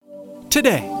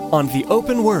Today on The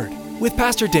Open Word with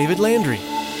Pastor David Landry.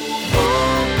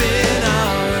 Open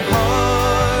our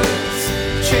hearts,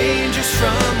 change us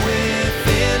from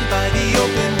within by the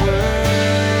open word.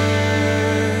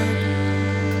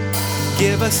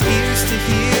 Give us ears to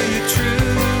hear your truth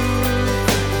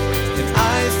and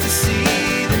eyes to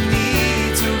see the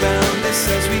needs around us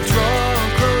as we draw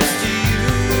close to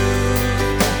you.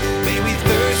 May we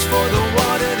thirst for the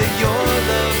water that your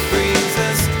love brings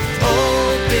us.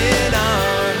 Open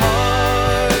our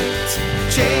hearts,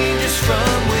 change us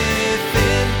from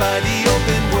within by the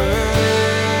open word.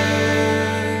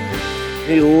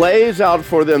 He lays out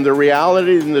for them the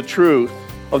reality and the truth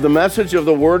of the message of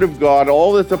the Word of God,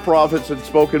 all that the prophets had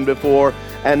spoken before,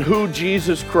 and who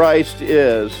Jesus Christ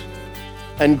is.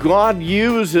 And God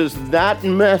uses that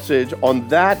message on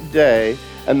that day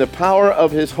and the power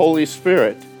of His Holy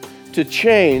Spirit to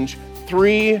change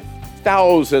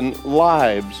 3,000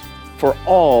 lives for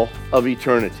all of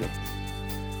eternity.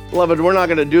 Beloved, we're not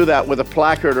going to do that with a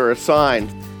placard or a sign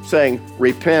saying,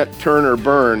 repent, turn, or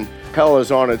burn. Hell is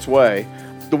on its way.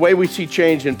 The way we see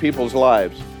change in people's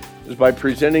lives is by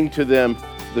presenting to them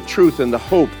the truth and the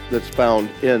hope that's found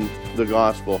in the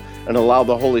gospel and allow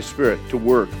the Holy Spirit to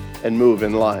work and move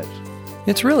in lives.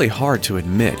 It's really hard to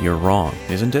admit you're wrong,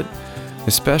 isn't it?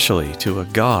 Especially to a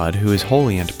God who is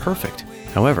holy and perfect.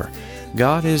 However,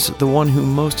 God is the one who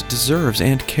most deserves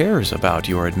and cares about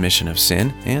your admission of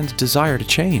sin and desire to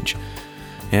change.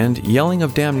 And yelling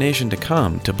of damnation to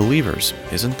come to believers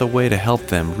isn't the way to help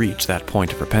them reach that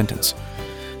point of repentance.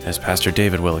 As Pastor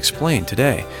David will explain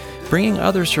today, bringing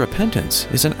others to repentance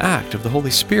is an act of the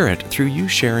Holy Spirit through you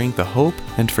sharing the hope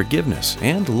and forgiveness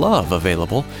and love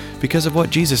available because of what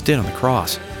Jesus did on the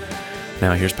cross.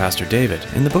 Now here's Pastor David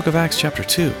in the book of Acts chapter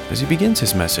 2 as he begins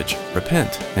his message,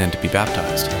 Repent and Be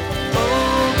Baptized.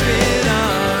 Open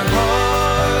our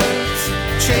hearts,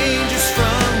 change us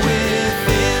from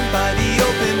within by the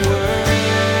open word.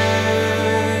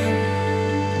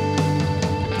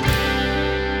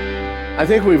 I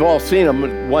think we've all seen them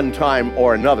at one time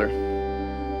or another.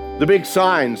 The big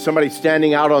sign, somebody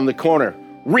standing out on the corner,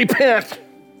 repent,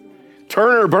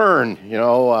 turn or burn,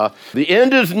 the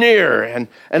end is near. And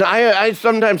I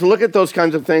sometimes look at those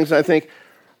kinds of things and I think,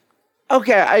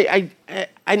 okay,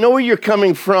 I know where you're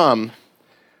coming from,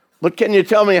 but can you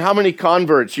tell me how many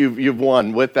converts you've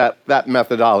won with that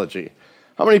methodology?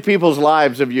 How many people's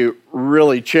lives have you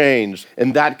really changed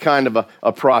in that kind of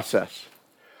a process?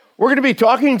 We're going to be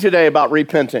talking today about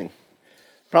repenting.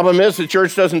 Problem is, the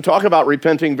church doesn't talk about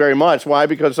repenting very much. Why?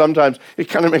 Because sometimes it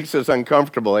kind of makes us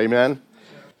uncomfortable, amen?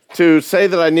 To say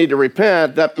that I need to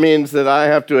repent, that means that I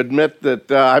have to admit that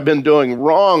I've been doing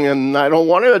wrong, and I don't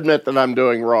want to admit that I'm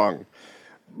doing wrong.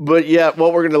 But yet,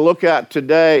 what we're going to look at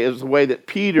today is the way that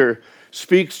Peter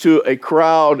speaks to a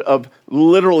crowd of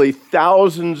literally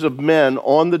thousands of men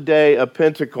on the day of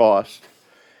Pentecost,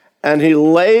 and he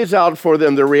lays out for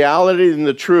them the reality and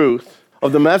the truth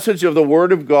of the message of the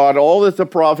Word of God, all that the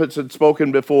prophets had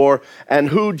spoken before, and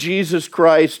who Jesus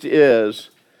Christ is.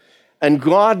 And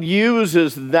God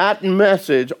uses that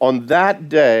message on that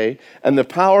day and the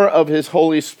power of His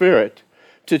Holy Spirit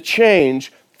to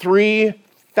change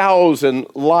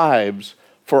 3,000 lives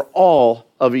for all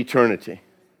of eternity.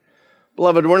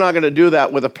 Beloved, we're not going to do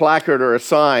that with a placard or a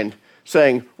sign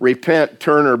saying, repent,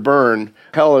 turn, or burn.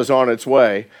 Hell is on its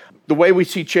way. The way we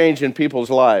see change in people's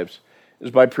lives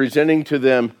is by presenting to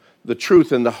them the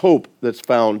truth and the hope that's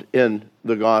found in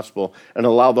the gospel and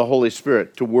allow the Holy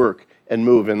Spirit to work and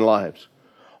move in lives.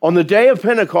 On the day of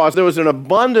Pentecost, there was an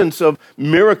abundance of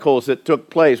miracles that took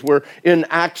place. We're in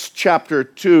Acts chapter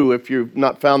 2, if you've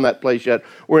not found that place yet.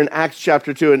 We're in Acts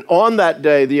chapter 2, and on that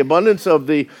day, the abundance of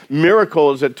the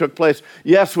miracles that took place,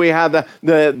 yes, we had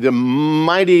the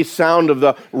mighty sound of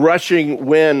the rushing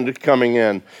wind coming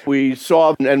in. We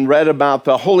saw and read about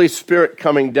the Holy Spirit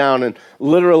coming down and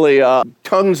literally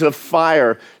tongues of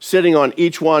fire sitting on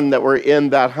each one that were in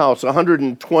that house,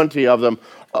 120 of them,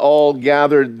 all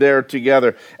gathered there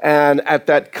together. And at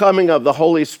that coming of the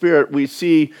Holy Spirit, we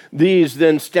see these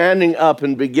then standing up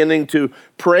and beginning to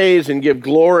praise and give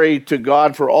glory to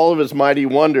God for all of His mighty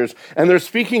wonders. And they're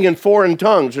speaking in foreign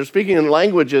tongues. They're speaking in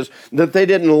languages that they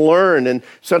didn't learn. And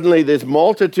suddenly this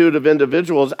multitude of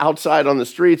individuals outside on the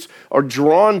streets are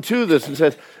drawn to this and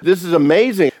says, this is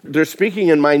amazing. They're speaking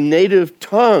in my native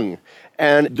tongue.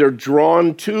 and they're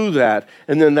drawn to that.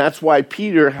 And then that's why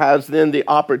Peter has then the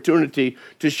opportunity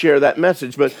to share that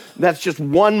message. But that's just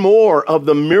one more of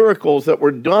the miracles that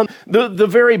were done. The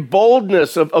very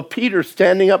boldness of Peter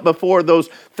standing up before those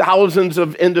thousands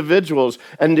of individuals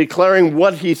and declaring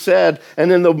what he said,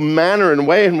 and then the manner and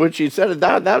way in which he said it,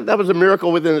 that was a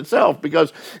miracle within itself.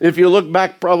 Because if you look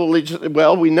back probably,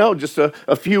 we know just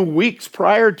a few weeks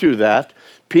prior to that,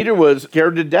 Peter was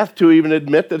scared to death to even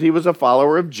admit that he was a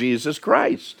follower of Jesus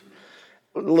Christ.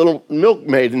 A little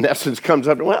milkmaid, in essence, comes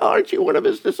up, well, aren't you one of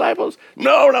his disciples?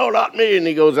 No, not me. And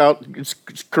he goes out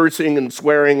cursing and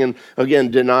swearing and,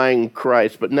 again, denying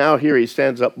Christ. But now here he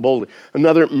stands up boldly.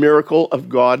 Another miracle of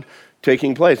God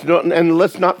taking place. And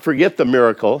let's not forget the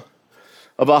miracle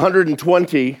of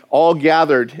 120 all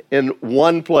gathered in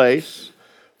one place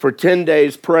for 10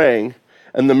 days praying,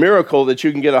 and the miracle that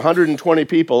you can get 120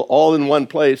 people all in one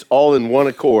place, all in one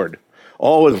accord,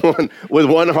 all with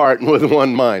one heart and with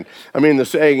one mind. I mean, the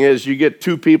saying is, you get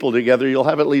two people together, you'll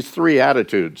have at least three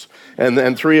attitudes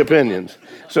and three opinions.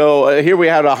 So here we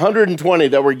had 120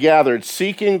 that were gathered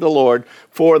seeking the Lord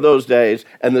for those days,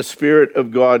 and the Spirit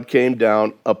of God came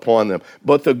down upon them.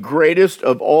 But the greatest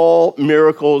of all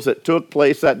miracles that took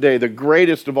place that day, the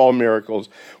greatest of all miracles,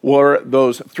 were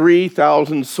those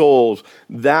 3,000 souls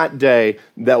that day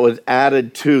that was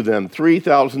added to them.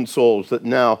 3,000 souls that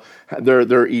now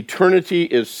their eternity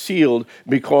is sealed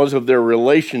because of their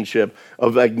relationship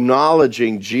of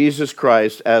acknowledging Jesus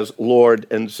Christ as Lord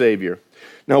and Savior.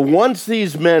 Now, once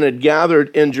these men had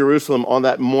gathered in Jerusalem on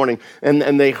that morning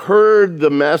and they heard the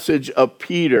message of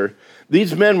Peter,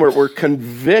 these men were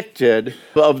convicted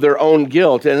of their own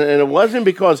guilt. And it wasn't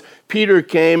because Peter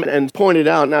came and pointed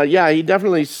out. Now, yeah, he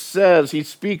definitely he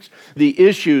speaks the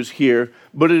issues here,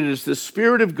 but it is the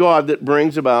Spirit of God that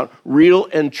brings about real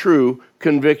and true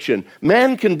conviction.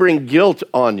 Man can bring guilt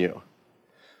on you,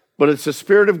 but it's the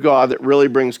Spirit of God that really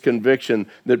brings conviction,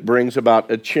 that brings about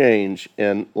a change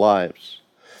in lives.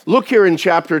 Look here in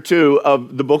chapter 2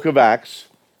 of the book of Acts.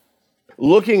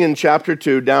 Looking in chapter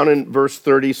 2, down in verse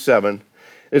 37,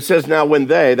 it says, now when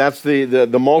that's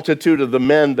the multitude of the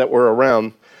men that were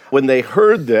around, when they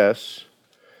heard this,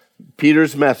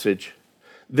 Peter's message,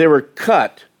 they were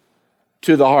cut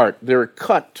to the heart. They were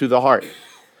cut to the heart.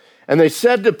 And they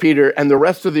said to Peter and the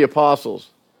rest of the apostles,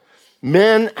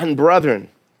 men and brethren,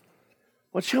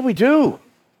 what shall we do?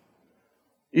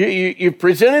 You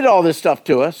presented all this stuff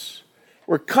to us.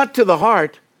 We're cut to the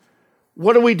heart.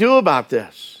 What do we do about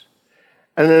this?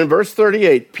 And then in verse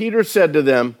 38, Peter said to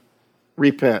them,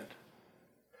 repent.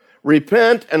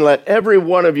 Repent and let every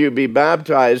one of you be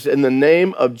baptized in the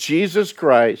name of Jesus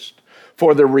Christ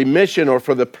for the remission or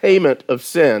for the payment of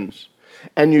sins,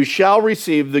 and you shall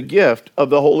receive the gift of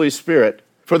the Holy Spirit.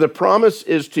 For the promise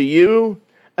is to you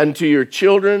and to your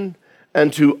children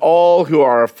and to all who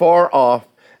are afar off,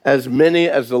 as many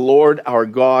as the Lord our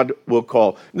God will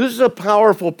call. This is a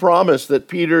powerful promise that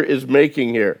Peter is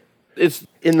making here. It's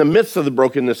in the midst of the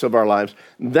brokenness of our lives.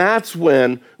 That's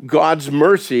when God's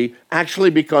mercy actually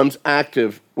becomes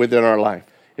active within our life.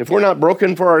 If we're not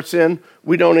broken for our sin,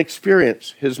 we don't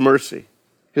experience His mercy.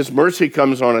 His mercy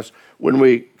comes on us when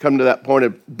we come to that point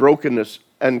of brokenness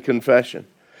and confession.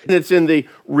 And it's in the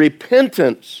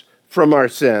repentance from our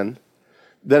sin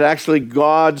that actually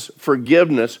God's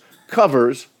forgiveness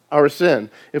covers our sin.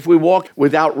 If we walk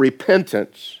without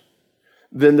repentance,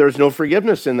 then there's no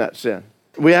forgiveness in that sin.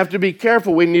 We have to be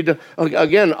careful. We need to,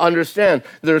 again, understand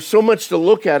there's so much to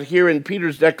look at here in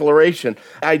Peter's declaration.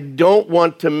 I don't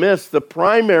want to miss the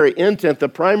primary intent, the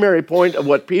primary point of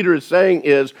what Peter is saying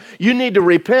is you need to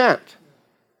repent.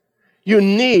 You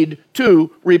need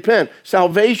to repent.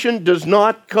 Salvation does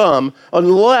not come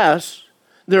unless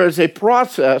there is a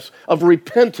process of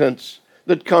repentance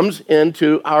that comes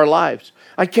into our lives.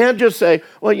 I can't just say,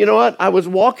 well, you know what? I was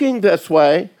walking this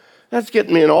way. That's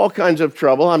getting me in all kinds of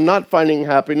trouble. I'm not finding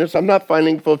happiness. I'm not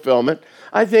finding fulfillment.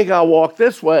 I think I'll walk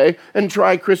this way and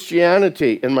try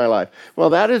Christianity in my life. Well,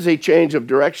 that is a change of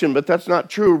direction, but that's not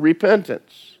true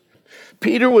repentance.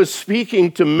 Peter was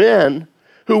speaking to men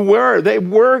who were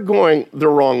going the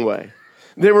wrong way.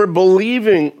 They were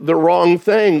believing the wrong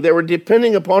thing. They were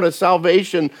depending upon a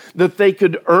salvation that they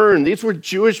could earn. These were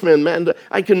Jewish men. Man,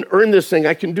 I can earn this thing.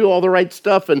 I can do all the right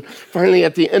stuff. And finally,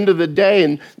 at the end of the day,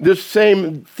 and this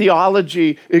same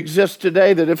theology exists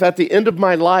today, that if at the end of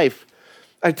my life,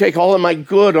 I take all of my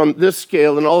good on this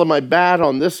scale and all of my bad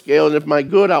on this scale, and if my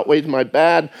good outweighs my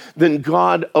bad, then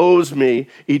God owes me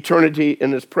eternity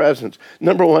in His presence.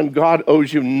 Number one, God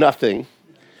owes you nothing.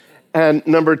 And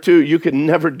number two, you can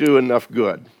never do enough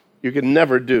good. You can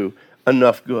never do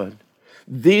enough good.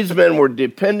 These men were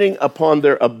depending upon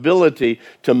their ability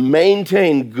to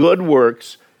maintain good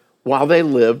works while they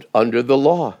lived under the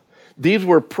law. These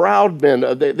were proud men.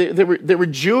 They were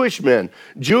Jewish men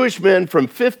from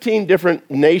 15 different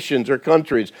nations or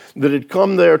countries that had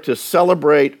come there to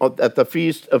celebrate at the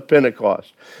Feast of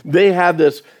Pentecost. They had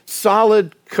this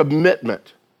solid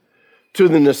commitment to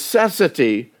the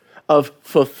necessity of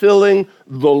fulfilling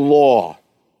the law.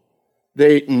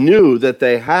 They knew that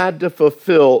they had to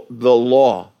fulfill the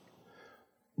law.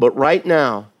 But right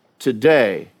now,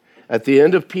 today, at the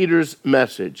end of Peter's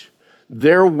message,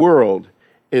 their world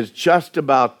is just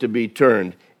about to be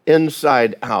turned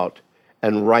inside out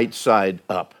and right side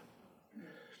up.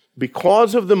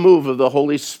 Because of the move of the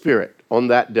Holy Spirit on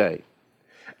that day,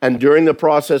 and during the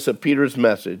process of Peter's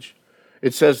message,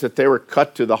 it says that they were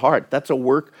cut to the heart. That's a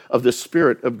work of the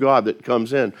Spirit of God that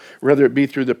comes in, whether it be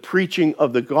through the preaching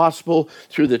of the gospel,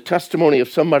 through the testimony of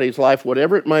somebody's life,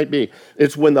 whatever it might be.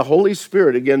 It's when the Holy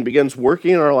Spirit, again, begins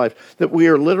working in our life that we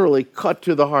are literally cut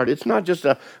to the heart. It's not just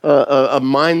a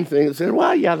mind thing that says,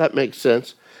 well, yeah, that makes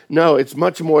sense. No, it's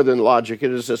much more than logic. It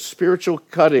is a spiritual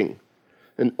cutting,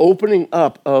 an opening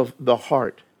up of the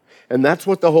heart. And that's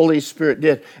what the Holy Spirit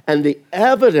did. And the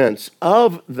evidence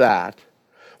of that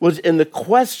was in the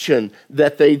question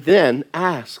that they then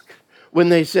asked when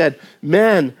they said,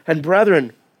 men and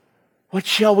brethren, what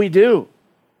shall we do?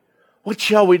 What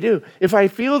shall we do? If I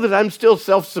feel that I'm still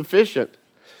self-sufficient,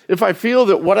 if I feel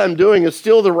that what I'm doing is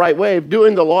still the right way,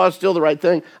 doing the law is still the right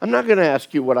thing, I'm not going to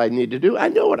ask you what I need to do. I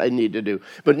know what I need to do.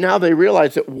 But now they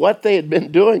realize that what they had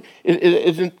been doing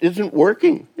isn't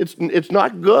working. It's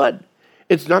not good.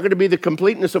 It's not going to be the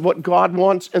completeness of what God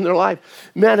wants in their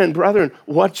life. Men and brethren,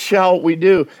 what shall we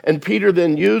do? And Peter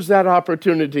then used that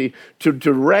opportunity to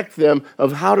direct them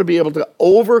of how to be able to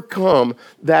overcome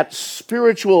that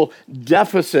spiritual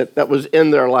deficit that was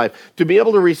in their life, to be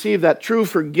able to receive that true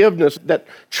forgiveness, that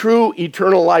true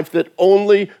eternal life that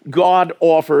only God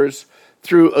offers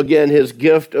through, again, his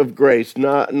gift of grace,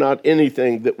 not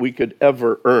anything that we could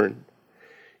ever earn.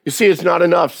 You see, it's not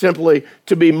enough simply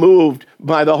to be moved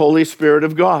by the Holy Spirit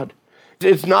of God.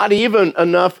 It's not even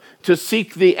enough to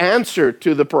seek the answer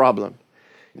to the problem.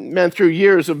 Man, through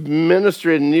years of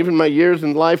ministry and even my years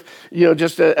in life,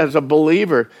 just as a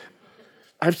believer,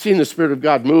 I've seen the Spirit of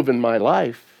God move in my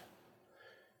life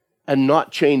and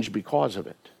not change because of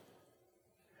it.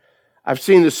 I've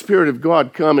seen the Spirit of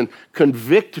God come and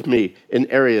convict me in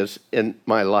areas in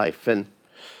my life, and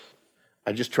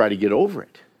I just try to get over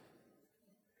it.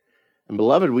 And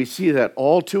beloved, we see that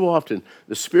all too often.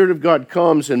 The Spirit of God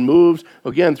comes and moves,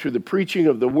 again, through the preaching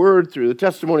of the Word, through the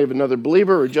testimony of another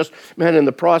believer, or just, in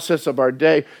the process of our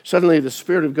day, suddenly the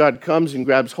Spirit of God comes and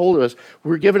grabs hold of us.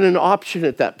 We're given an option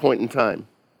at that point in time.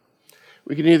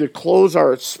 We can either close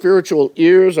our spiritual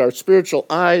ears, our spiritual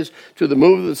eyes to the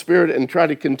move of the Spirit and try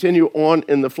to continue on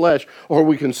in the flesh, or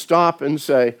we can stop and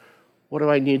say, what do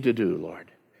I need to do,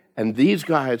 Lord? And these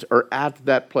guys are at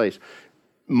that place.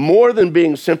 More than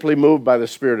being simply moved by the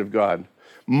Spirit of God,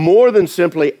 more than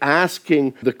simply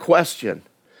asking the question,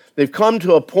 they've come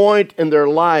to a point in their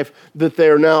life that they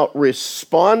are now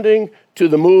responding to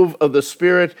the move of the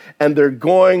Spirit, and they're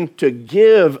going to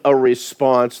give a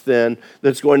response then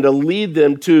that's going to lead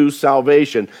them to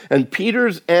salvation. And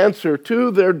Peter's answer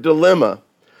to their dilemma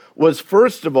was,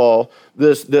 first of all,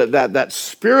 that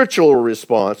spiritual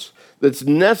response that's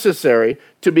necessary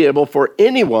to be able for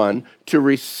anyone to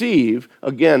receive,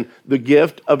 again, the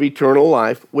gift of eternal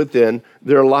life within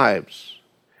their lives.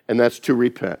 And that's to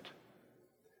repent.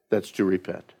 That's to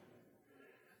repent.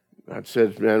 God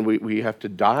says, man, we have to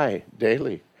die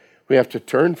daily. We have to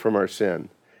turn from our sin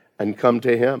and come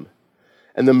to him.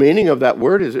 And the meaning of that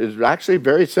word is actually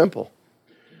very simple.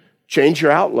 Change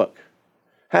your outlook.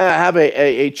 Have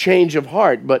a change of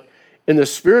heart, but in the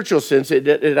spiritual sense,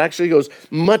 it actually goes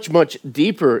much, much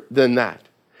deeper than that.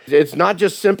 It's not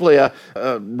just simply a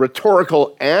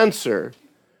rhetorical answer.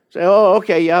 Say, oh,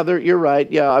 okay, yeah, you're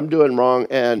right. Yeah, I'm doing wrong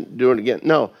and doing it again.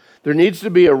 No, there needs to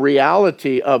be a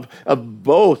reality of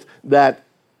both that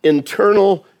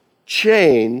internal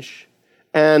change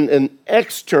and an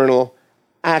external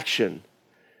action.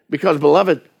 Because,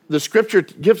 beloved, the Scripture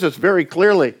gives us very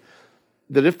clearly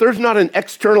that if there's not an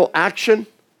external action,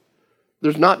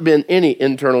 there's not been any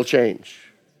internal change.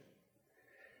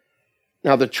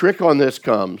 Now, the trick on this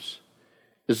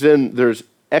is then there's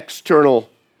external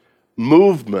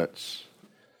movements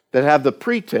that have the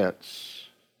pretense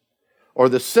or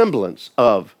the semblance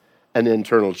of an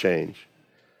internal change,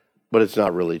 but it's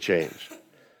not really change.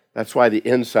 That's why the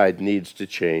inside needs to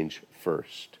change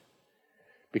first,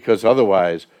 because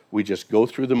otherwise we just go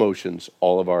through the motions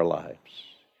all of our lives.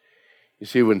 You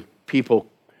see, when people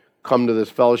come to this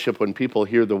fellowship when people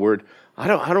hear the word. I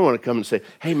don't want to come and say,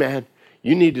 hey man,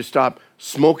 you need to stop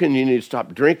smoking, you need to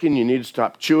stop drinking, you need to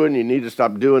stop chewing, you need to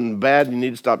stop doing bad, you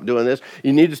need to stop doing this,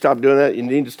 you need to stop doing that, you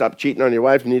need to stop cheating on your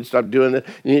wife, you need to stop doing that.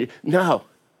 No.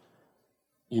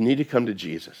 You need to come to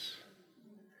Jesus.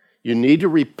 You need to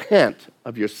repent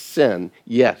of your sin,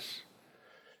 yes.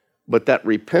 But that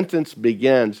repentance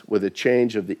begins with a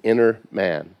change of the inner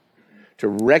man, to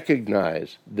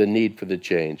recognize the need for the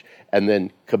change and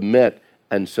then commit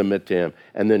and submit to him.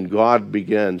 And then God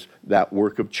begins that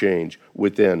work of change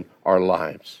within our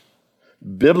lives.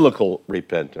 Biblical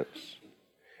repentance.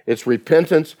 It's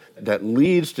repentance that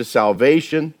leads to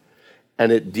salvation,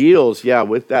 and it deals,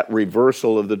 with that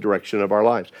reversal of the direction of our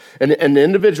lives. And an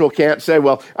individual can't say,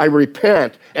 well, I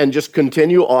repent and just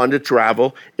continue on to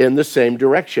travel in the same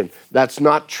direction. That's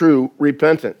not true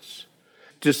repentance.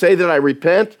 To say that I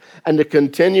repent and to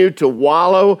continue to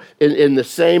wallow in the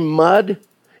same mud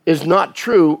is not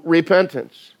true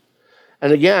repentance.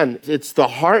 And again, it's the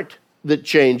heart that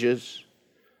changes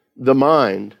the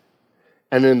mind.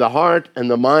 And in the heart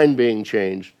and the mind being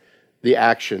changed, the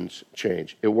actions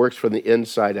change. It works from the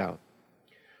inside out.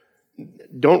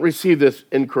 Don't receive this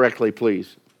incorrectly,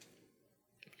 please.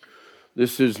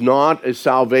 This is not a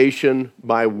salvation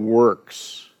by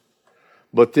works,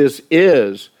 but this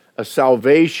is a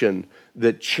salvation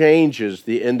that changes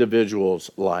the individual's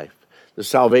life. The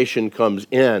salvation comes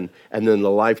in, and then the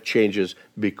life changes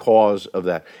because of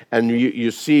that. And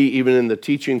you see, even in the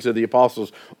teachings of the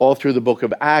apostles, all through the book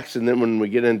of Acts, and then when we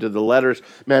get into the letters,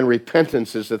 man,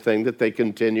 repentance is the thing that they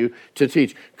continue to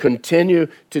teach. Continue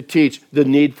to teach the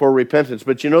need for repentance.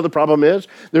 But you know the problem is?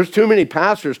 There's too many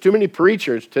pastors, too many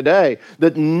preachers today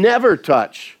that never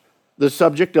touch the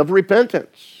subject of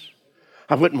repentance.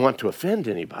 I wouldn't want to offend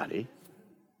anybody.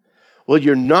 Well,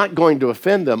 you're not going to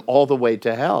offend them all the way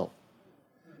to hell.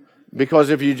 Because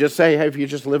if you just say, hey, if you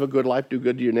just live a good life, do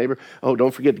good to your neighbor,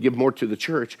 don't forget to give more to the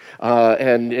church,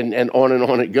 and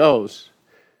on it goes.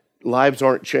 Lives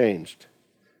aren't changed,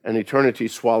 and eternity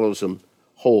swallows them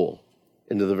whole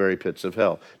into the very pits of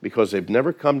hell because they've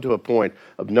never come to a point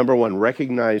of, number one,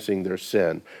 recognizing their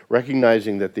sin,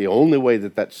 recognizing that the only way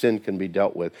that sin can be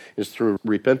dealt with is through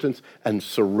repentance and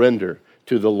surrender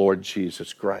to the Lord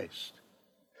Jesus Christ.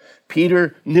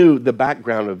 Peter knew the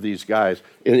background of these guys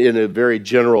in a very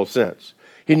general sense.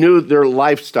 He knew their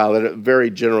lifestyle in a very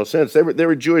general sense. They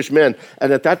were Jewish men,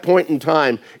 and at that point in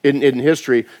time in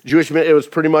history, Jewish men, it was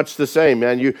pretty much the same,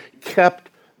 man. You kept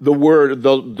the word,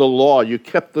 the law, you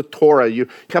kept the Torah, you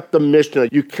kept the Mishnah,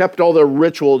 you kept all the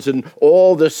rituals and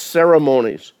all the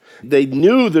ceremonies. They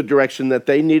knew the direction that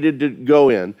they needed to go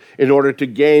in order to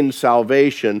gain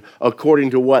salvation according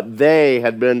to what they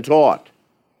had been taught.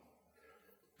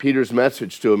 Peter's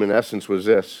message to him, in essence, was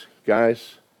this: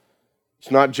 guys, it's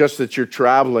not just that you're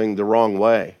traveling the wrong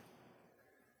way.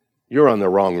 You're on the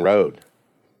wrong road.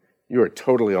 You are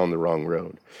totally on the wrong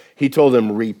road. He told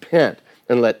them, repent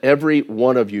and let every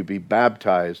one of you be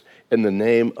baptized in the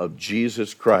name of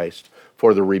Jesus Christ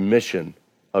for the remission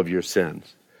of your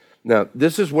sins. Now,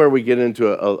 this is where we get into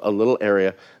a little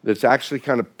area that's actually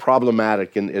kind of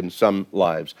problematic in some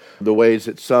lives. The ways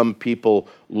that some people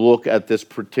look at this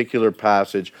particular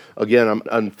passage. Again,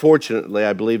 unfortunately,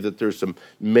 I believe that there's some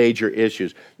major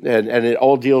issues. And it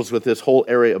all deals with this whole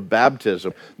area of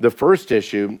baptism. The first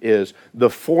issue is the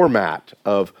format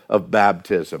of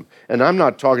baptism. And I'm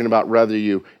not talking about whether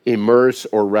you immerse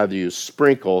or whether you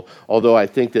sprinkle, although I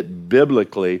think that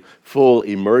biblically, full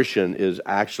immersion is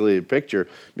actually a picture.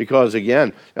 Because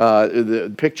again,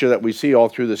 the picture that we see all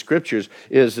through the scriptures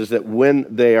is that when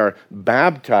they are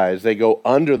baptized, they go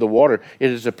under the water.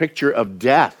 It is a picture of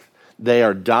death. They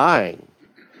are dying.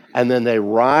 And then they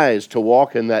rise to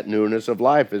walk in that newness of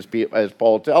life, as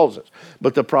Paul tells us.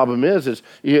 But the problem is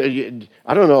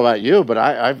I don't know about you, but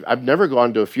I've never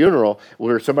gone to a funeral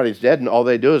where somebody's dead and all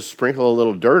they do is sprinkle a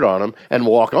little dirt on them and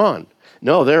walk on.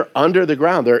 No, they're under the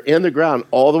ground. They're in the ground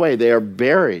all the way. They are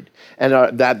buried. And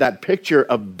that picture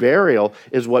of burial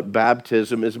is what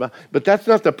baptism is about. But that's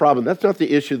not the problem. That's not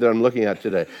the issue that I'm looking at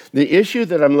today. The issue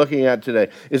that I'm looking at today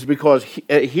is because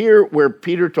here where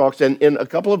Peter talks, and in a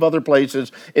couple of other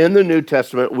places in the New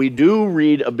Testament, we do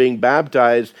read of being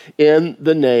baptized in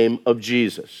the name of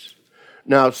Jesus.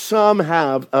 Now, some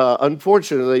have,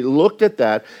 unfortunately, looked at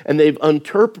that, and they've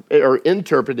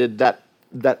interpreted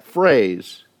that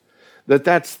phrase,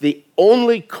 that's the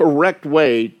only correct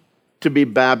way to be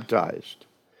baptized,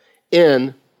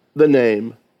 in the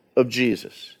name of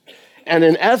Jesus. And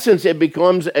in essence, it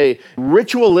becomes a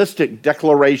ritualistic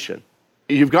declaration.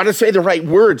 You've got to say the right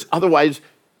words, otherwise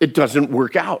it doesn't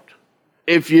work out.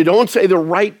 If you don't say the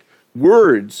right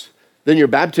words, then your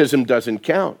baptism doesn't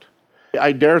count.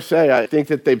 I dare say, I think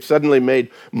that they've suddenly made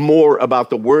more about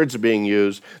the words being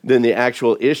used than the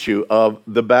actual issue of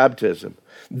the baptism.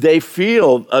 They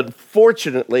feel,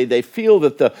 unfortunately,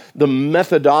 that the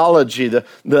methodology,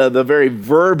 the very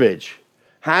verbiage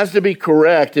has to be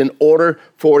correct in order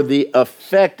for the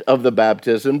effect of the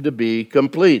baptism to be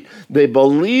complete. They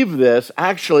believe this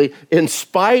actually in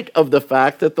spite of the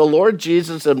fact that the Lord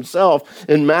Jesus himself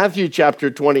in Matthew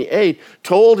chapter 28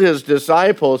 told his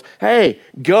disciples, hey,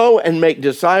 go and make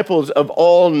disciples of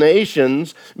all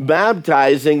nations,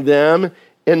 baptizing them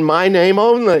in my name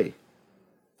only.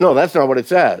 No, that's not what it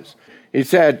says. He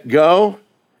said, go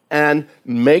and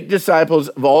make disciples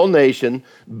of all nations,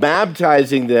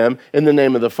 baptizing them in the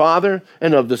name of the Father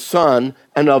and of the Son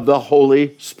and of the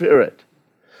Holy Spirit.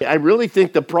 I really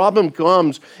think the problem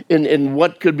comes in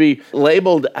what could be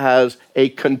labeled as a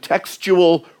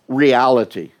contextual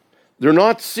reality. They're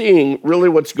not seeing really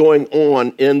what's going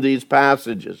on in these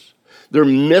passages. They're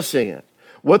missing it.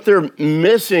 What they're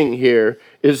missing here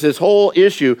is this whole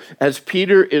issue as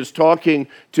Peter is talking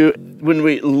to, when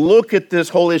we look at this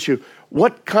whole issue,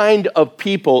 what kind of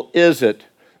people is it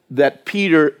that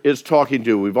Peter is talking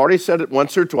to? We've already said it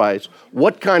once or twice.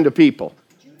 What kind of people?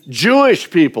 Jewish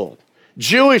people.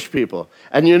 Jewish people.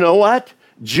 And you know what?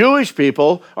 Jewish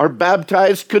people are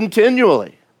baptized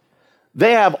continually.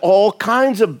 They have all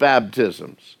kinds of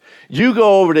baptisms. You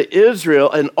go over to Israel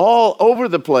and all over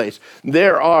the place,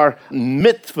 there are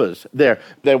mitzvahs there.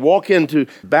 They walk into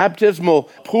baptismal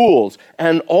pools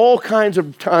and all kinds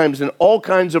of times and all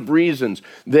kinds of reasons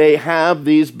they have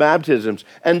these baptisms.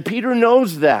 And Peter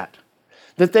knows that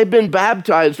they've been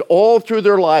baptized all through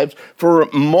their lives for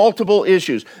multiple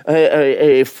issues,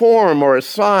 a form or a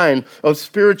sign of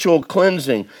spiritual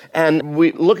cleansing. And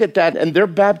we look at that, and their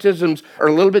baptisms are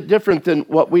a little bit different than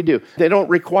what we do. They don't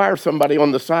require somebody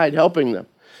on the side helping them.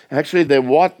 Actually, they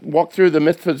walk through the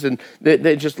mitzvahs, and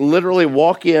they just literally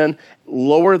walk in,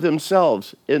 lower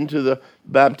themselves into the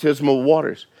baptismal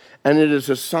waters. And it is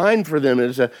a sign for them,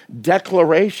 it is a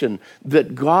declaration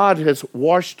that God has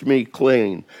washed me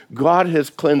clean. God has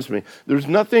cleansed me. There's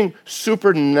nothing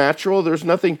supernatural, there's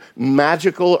nothing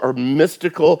magical or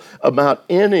mystical about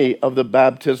any of the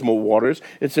baptismal waters.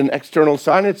 It's an external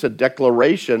sign, it's a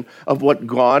declaration of what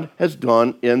God has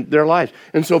done in their lives.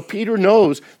 And so Peter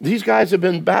knows these guys have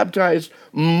been baptized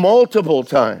multiple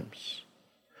times.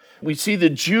 We see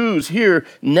the Jews here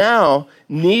now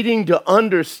needing to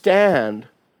understand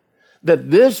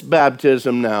that this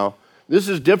baptism now, this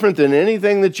is different than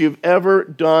anything that you've ever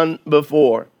done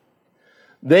before.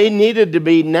 They needed to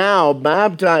be now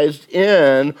baptized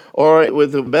in, or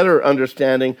with a better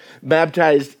understanding,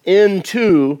 baptized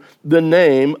into the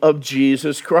name of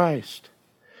Jesus Christ.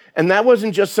 And that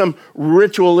wasn't just some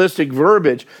ritualistic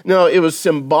verbiage. No, it was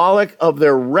symbolic of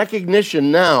their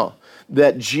recognition now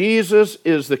that Jesus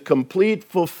is the complete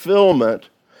fulfillment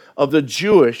of the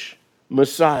Jewish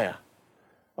Messiah.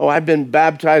 Oh, I've been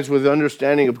baptized with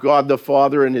understanding of God the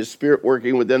Father and His Spirit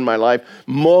working within my life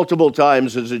multiple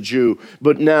times as a Jew.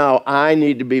 But now I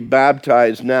need to be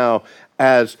baptized now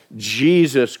as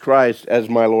Jesus Christ as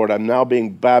my Lord. I'm now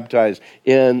being baptized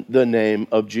in the name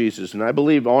of Jesus. And I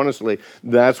believe, honestly,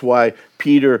 that's why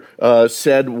Peter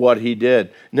said what he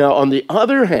did. Now, on the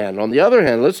other hand,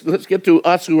 let's get to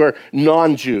us who are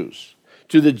non-Jews,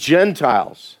 to the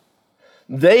Gentiles.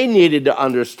 They needed to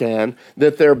understand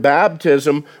that their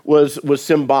baptism was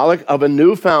symbolic of a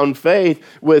newfound faith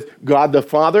with God the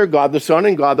Father, God the Son,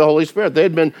 and God the Holy Spirit. They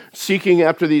had been seeking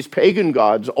after these pagan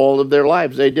gods all of their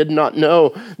lives. They did not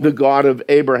know the God of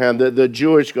Abraham, the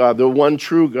Jewish God, the one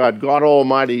true God, God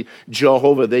Almighty,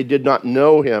 Jehovah. They did not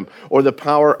know Him or the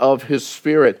power of His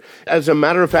Spirit. As a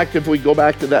matter of fact, if we go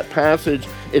back to that passage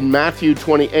in Matthew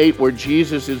 28 where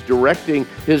Jesus is directing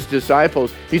His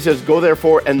disciples, He says, "Go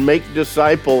therefore and make disciples,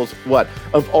 what?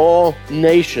 Of all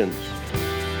nations."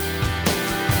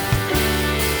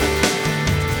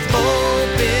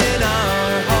 Open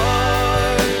our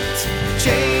hearts,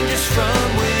 change us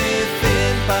from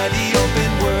within by the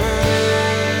open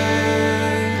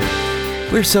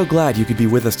word. We're so glad you could be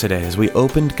with us today as we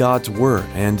opened God's Word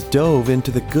and dove into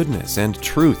the goodness and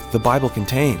truth the Bible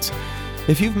contains.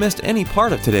 If you've missed any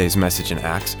part of today's message in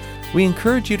Acts, we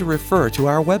encourage you to refer to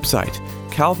our website,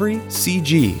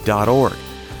 calvarycg.org.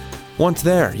 Once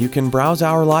there, you can browse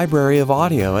our library of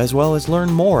audio as well as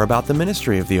learn more about the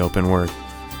ministry of the Open Word.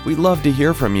 We'd love to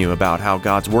hear from you about how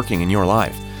God's working in your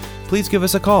life. Please give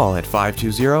us a call at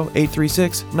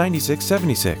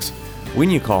 520-836-9676.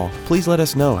 When you call, please let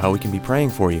us know how we can be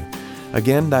praying for you.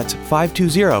 Again, that's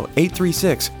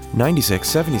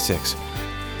 520-836-9676.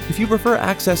 If you prefer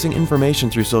accessing information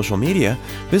through social media,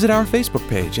 visit our Facebook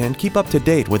page and keep up to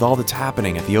date with all that's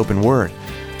happening at the Open Word.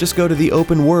 Just go to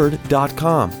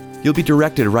theopenword.com. You'll be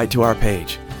directed right to our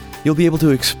page. You'll be able to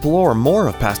explore more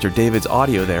of Pastor David's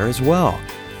audio there as well.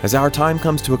 As our time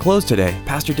comes to a close today,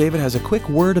 Pastor David has a quick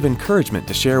word of encouragement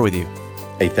to share with you.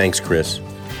 Hey, thanks, Chris.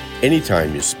 Any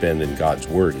time you spend in God's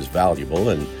Word is valuable,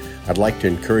 and I'd like to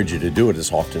encourage you to do it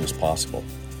as often as possible.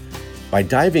 By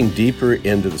diving deeper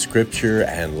into the Scripture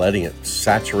and letting it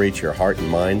saturate your heart and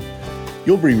mind,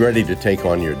 you'll be ready to take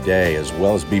on your day as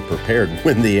well as be prepared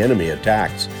when the enemy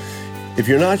attacks. If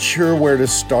you're not sure where to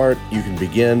start, you can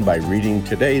begin by reading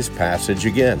today's passage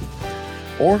again.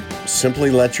 Or simply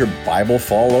let your Bible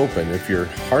fall open. If your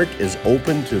heart is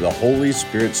open to the Holy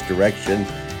Spirit's direction,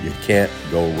 you can't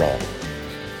go wrong.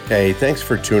 Hey, thanks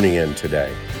for tuning in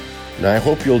today. And I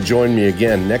hope you'll join me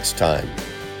again next time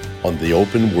on The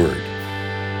Open Word.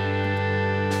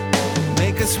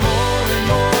 Make us more